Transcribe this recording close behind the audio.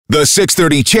The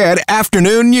 6:30 Chad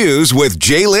Afternoon News with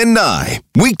Jaylen Nye.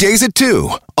 Weekdays at 2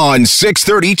 on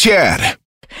 6:30 Chad.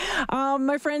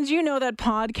 My friends, you know that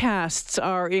podcasts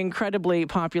are incredibly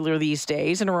popular these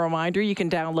days. And a reminder, you can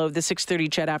download the 6:30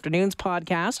 Chat Afternoons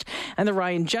podcast and the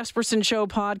Ryan Jesperson Show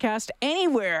podcast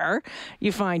anywhere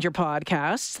you find your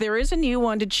podcasts. There is a new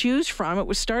one to choose from. It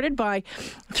was started by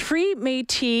 3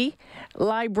 Metis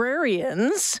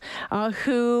librarians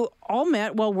who all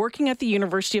met while working at the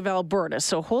University of Alberta.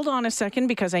 So hold on a second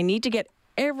because I need to get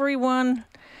everyone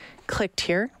clicked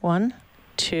here. 1,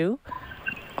 2.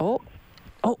 Oh,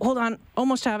 hold on.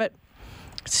 Almost have it.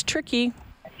 It's tricky.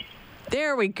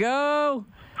 There we go.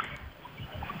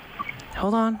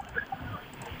 Hold on.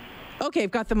 Okay, I've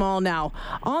got them all now.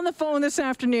 On the phone this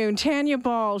afternoon, Tanya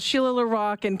Ball, Sheila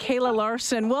LaRock, and Kayla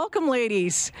Larson. Welcome,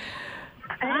 ladies.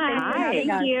 Hi.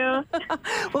 Thank you.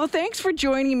 Well, thanks for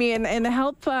joining me and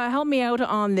help me out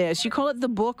on this. You call it the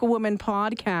Book Woman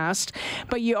podcast,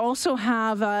 but you also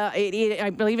have,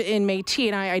 I believe it in Metis,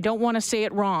 and I don't want to say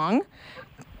it wrong.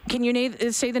 Can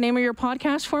you say the name of your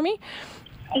podcast for me?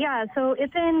 Yeah, so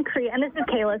it's in Cree, and this is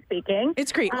Kayla speaking.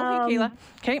 It's Cree. Okay, Kayla.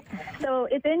 Okay. So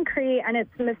it's in Cree, and it's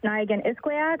Misnaigan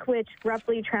Iskwayak, which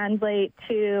roughly translates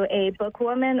to a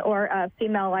bookwoman or a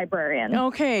female librarian.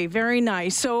 Okay, very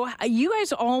nice. So you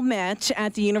guys all met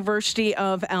at the University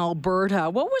of Alberta.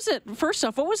 What was it, first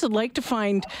off, what was it like to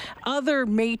find other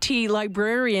Métis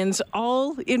librarians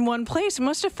all in one place? It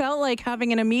must have felt like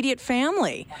having an immediate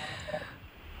family.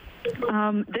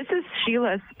 This is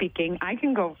Sheila speaking. I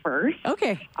can go first.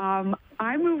 Okay.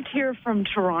 I moved here from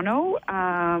Toronto.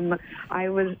 I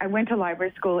went to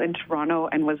library school in Toronto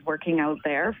and was working out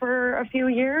there for a few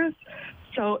years.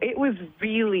 So it was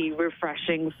really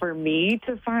refreshing for me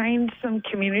to find some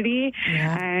community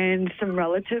and some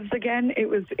relatives again. It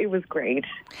was great.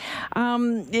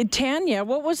 Tanya,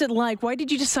 what was it like? Why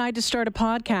did you decide to start a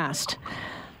podcast?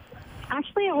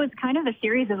 Actually, it was kind of a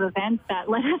series of events that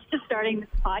led us to starting this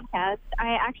podcast.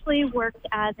 I actually worked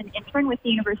as an intern with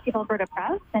the University of Alberta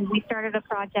Press, and we started a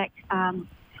project,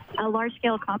 a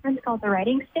large-scale conference called the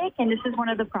Writing Stick, and this is one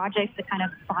of the projects that kind of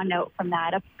spawned out from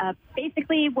that.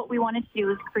 Basically, what we wanted to do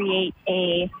is create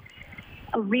a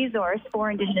resource for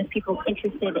Indigenous people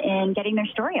interested in getting their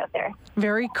story out there.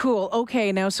 Very cool.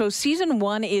 Okay, now, so season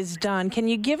 1 is done. Can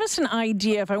you give us an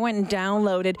idea, if I went and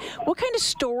downloaded, what kind of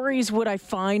stories would I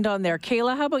find on there?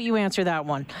 Kayla, how about you answer that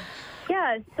one?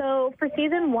 Yeah, so for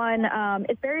season 1,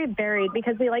 it's very varied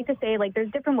because we like to say,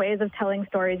 there's different ways of telling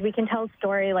stories. We can tell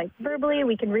story, verbally,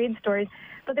 we can read stories,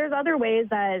 but there's other ways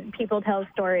that people tell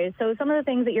stories. So some of the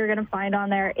things that you're going to find on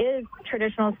there is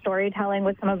traditional storytelling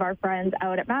with some of our friends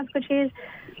out at Masquerades,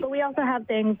 but we also have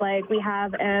things like we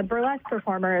have a burlesque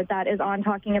performer that is on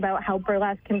talking about how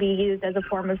burlesque can be used as a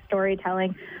form of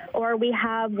storytelling, or we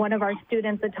have one of our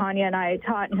students that Tanya and I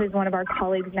taught, who's one of our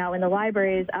colleagues now in the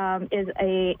libraries, is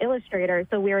a illustrator.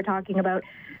 So we were talking about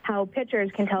how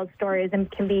pictures can tell stories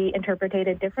and can be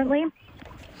interpreted differently.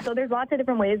 So there's lots of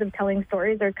different ways of telling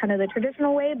stories. There's kind of the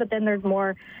traditional way, but then there's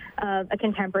more of a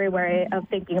contemporary way of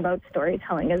thinking about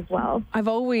storytelling as well. I've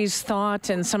always thought,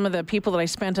 and some of the people that I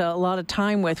spent a lot of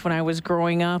time with when I was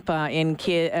growing up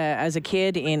as a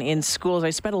kid in schools,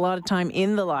 I spent a lot of time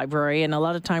in the library and a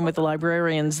lot of time with the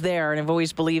librarians there, and I've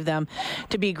always believed them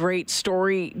to be great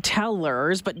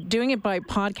storytellers, but doing it by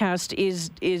podcast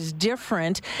is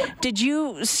different. Did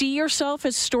you see yourself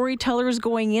as storytellers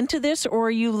going into this, or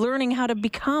are you learning how to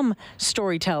become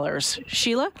storytellers?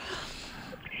 Sheila?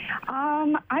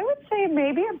 I would say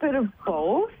maybe a bit of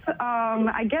both.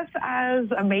 I guess as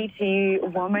a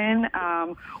Métis woman,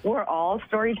 we're all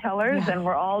storytellers and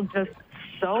we're all just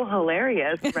so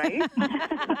hilarious, right?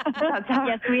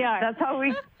 Yes, we are. That's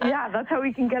how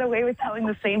we can get away with telling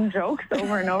the same jokes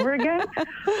over and over again.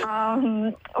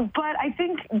 But I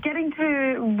think getting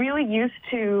to really used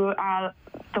to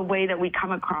the way that we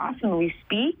come across when we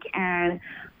speak and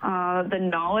the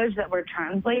knowledge that we're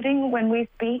translating when we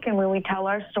speak and when we tell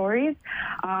our stories,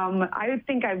 I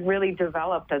think I've really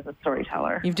developed as a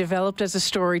storyteller. You've developed as a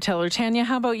storyteller. Tanya,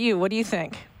 how about you? What do you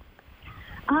think?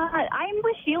 I'm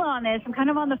with Sheila on this. I'm kind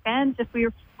of on the fence. If we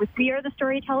are the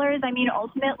storytellers, I mean,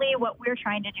 ultimately what we're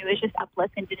trying to do is just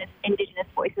uplift Indigenous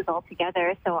voices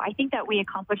altogether. So I think that we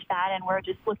accomplished that, and we're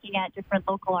just looking at different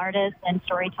local artists and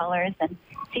storytellers and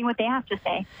seeing what they have to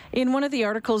say. In one of the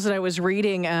articles that I was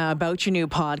reading about your new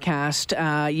podcast,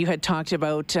 you had talked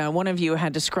about, one of you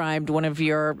had described one of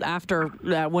your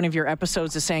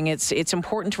episodes as saying it's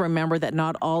important to remember that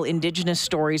not all Indigenous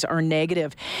stories are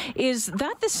negative. Is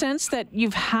that the sense that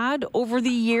you've had over the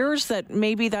years, that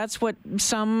maybe that's what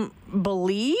some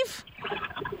believe?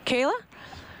 Kayla?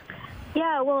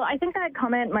 Yeah, well, I think that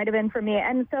comment might have been for me.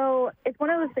 And so it's one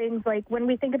of those things, like, when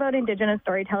we think about Indigenous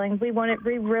storytelling, we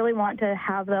really want to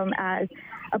have them as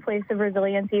a place of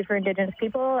resiliency for Indigenous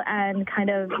people and kind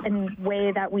of in a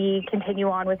way that we continue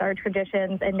on with our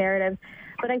traditions and narratives.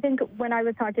 But I think when I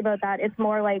was talking about that, it's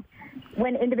more like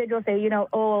when individuals say,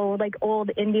 oh, like old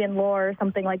Indian lore or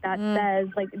something like that says,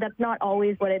 like, that's not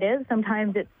always what it is.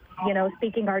 Sometimes it's,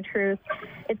 speaking our truth,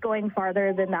 it's going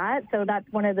farther than that. So that's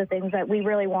one of the things that we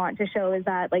really want to show is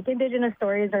that, like, Indigenous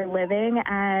stories are living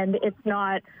and it's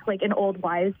not like an old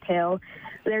wives' tale.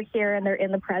 They're here and they're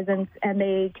in the present and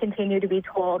they continue to be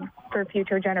told for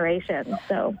future generations.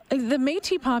 So the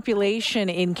Métis population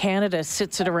in Canada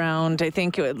sits at around, I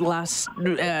think last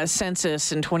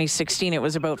census in 2016, it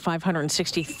was about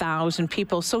 560,000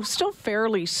 people. So still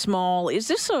fairly small. Is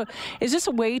this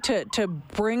a way to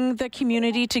bring the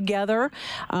community together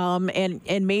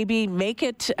and maybe make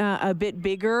it a bit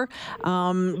bigger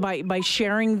by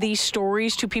sharing these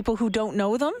stories to people who don't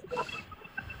know them?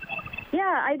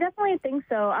 Yeah, I definitely think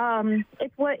so.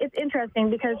 It's interesting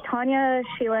because Tanya,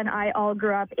 Sheila, and I all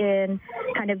grew up in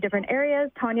kind of different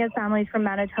areas. Tanya's family's from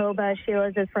Manitoba,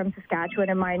 Sheila's is from Saskatchewan,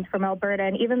 and mine's from Alberta.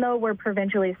 And even though we're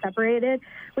provincially separated,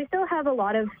 we still have a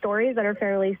lot of stories that are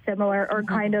fairly similar or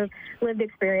kind of lived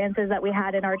experiences that we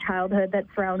had in our childhood that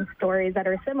surround stories that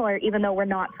are similar, even though we're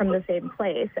not from the same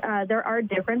place. There are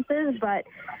differences, but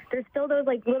there's still those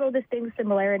like little distinct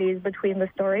similarities between the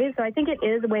stories. So I think it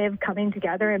is a way of coming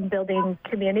together and building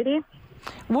community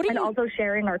and also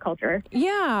sharing our culture.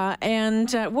 Yeah,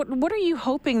 and what are you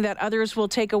hoping that others will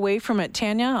take away from it?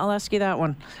 Tanya, I'll ask you that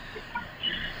one.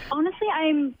 Honestly,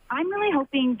 I'm really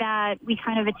hoping that we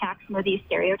kind of attack some of these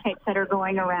stereotypes that are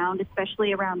going around,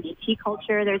 especially around Métis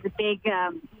culture. There's a big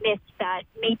myth that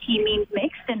Métis means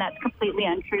mixed, and that's completely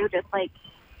untrue. Just like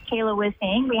Kayla was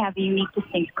saying, we have a unique,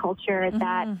 distinct culture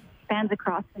that spans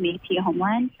across the Métis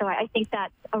homeland. So I think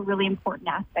that's a really important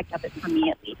aspect of it for me,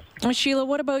 at least. Sheila,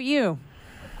 what about you?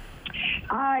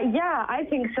 Yeah, I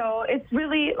think so. It's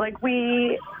really like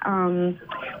we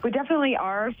definitely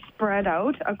are spread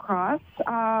out across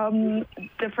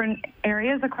different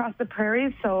areas across the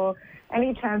prairies. So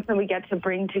any chance that we get to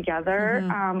bring together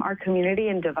our community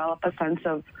and develop a sense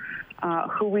of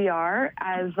who we are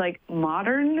as like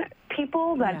modern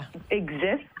people that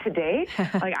exist today.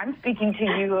 Like I'm speaking to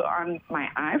you on my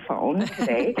iPhone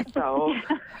today, so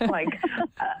like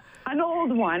an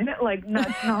old one, like not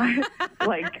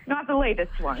the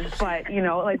latest one, but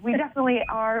like we definitely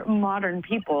are modern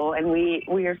people, and we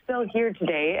are still here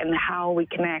today, and how we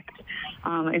connect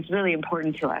is really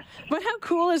important to us. But how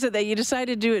cool is it that you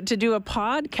decided to do a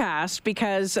podcast?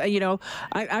 Because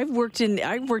I've worked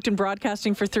in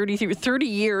broadcasting for 30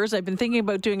 years. I've been thinking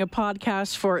about doing a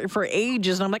podcast for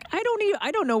ages, and I'm like,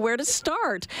 I don't know where to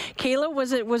start. Kayla,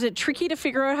 was it tricky to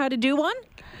figure out how to do one?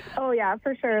 Oh, yeah,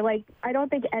 for sure. Like, I don't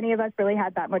think any of us really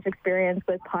had that much experience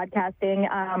with podcasting.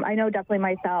 I know definitely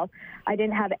myself, I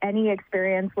didn't have any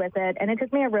experience with it. And it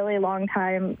took me a really long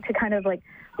time to kind of like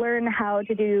learn how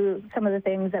to do some of the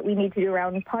things that we need to do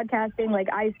around podcasting. Like,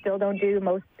 I still don't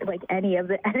do any of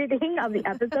the editing of the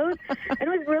episodes. And it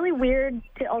was really weird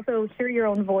to also hear your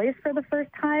own voice for the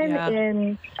first time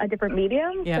in a different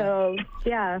medium. Yeah. So,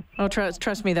 yeah. Oh,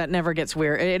 trust me, that never gets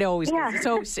weird. It always gets.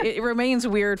 So it remains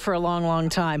weird for a long, long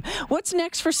time. What's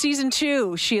next for season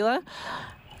 2, Sheila?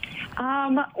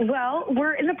 Well,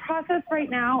 we're in the process right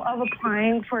now of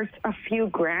applying for a few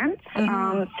grants,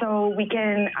 so we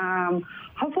can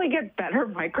hopefully get better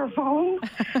microphones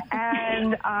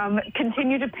and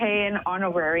continue to pay an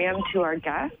honorarium to our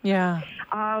guests. Yeah.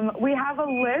 We have a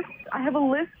list. I have a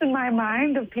list in my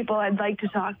mind of people I'd like to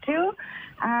talk to,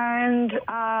 and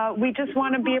we just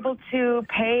want to be able to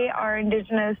pay our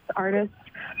Indigenous artists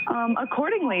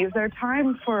accordingly. Is there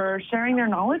time for sharing their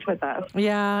knowledge with us?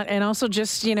 Yeah, and also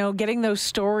just, getting those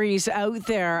stories out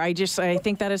there. I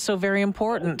think that is so very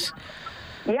important.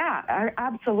 Yeah,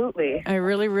 absolutely. I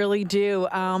really, really do.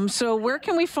 So where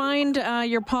can we find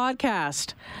your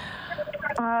podcast?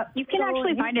 You can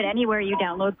actually find it anywhere you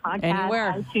download podcasts.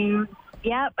 Anywhere. iTunes.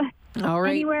 Yep. All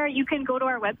right. Anywhere. You can go to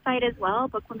our website as well,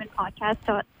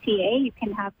 bookwomenpodcast.ca. You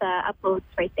can have the uploads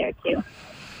right there too.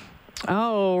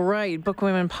 Oh, right. Book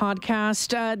Women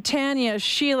Podcast. Tanya,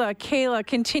 Sheila, Kayla,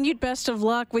 continued best of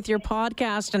luck with your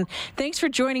podcast. And thanks for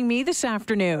joining me this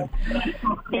afternoon. Thank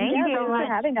you for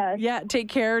having us. Yeah, take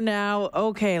care now.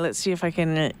 Okay, let's see if I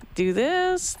can do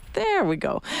this. There we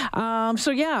go.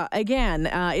 Again,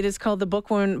 it is called the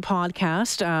Book Women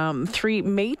Podcast. 3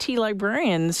 Métis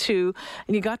librarians who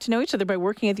got to know each other by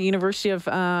working at the University of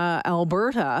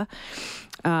Alberta.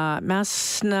 Masnagwin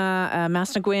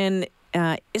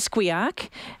Isquiac,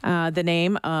 the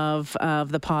name of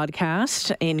the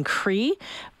podcast in Cree,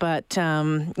 but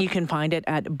you can find it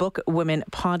at Book Women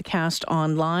Podcast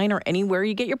online or anywhere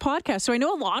you get your podcasts. So I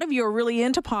know a lot of you are really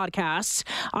into podcasts.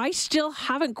 I still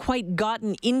haven't quite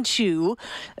gotten into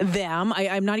them.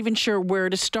 I'm not even sure where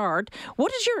to start.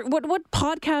 What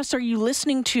podcasts are you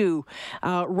listening to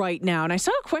right now? And I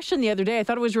saw a question the other day. I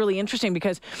thought it was really interesting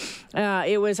because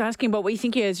it was asking about what you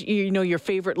think is your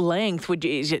favorite length.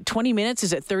 Is it 20 minutes?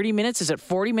 Is it 30 minutes? Is it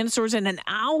 40 minutes? Or is it an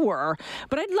hour?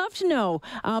 But I'd love to know,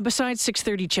 besides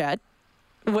 6:30 Chat,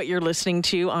 what you're listening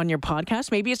to on your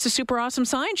podcast. Maybe it's the Super Awesome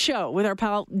Science Show with our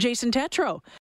pal Jason Tetro.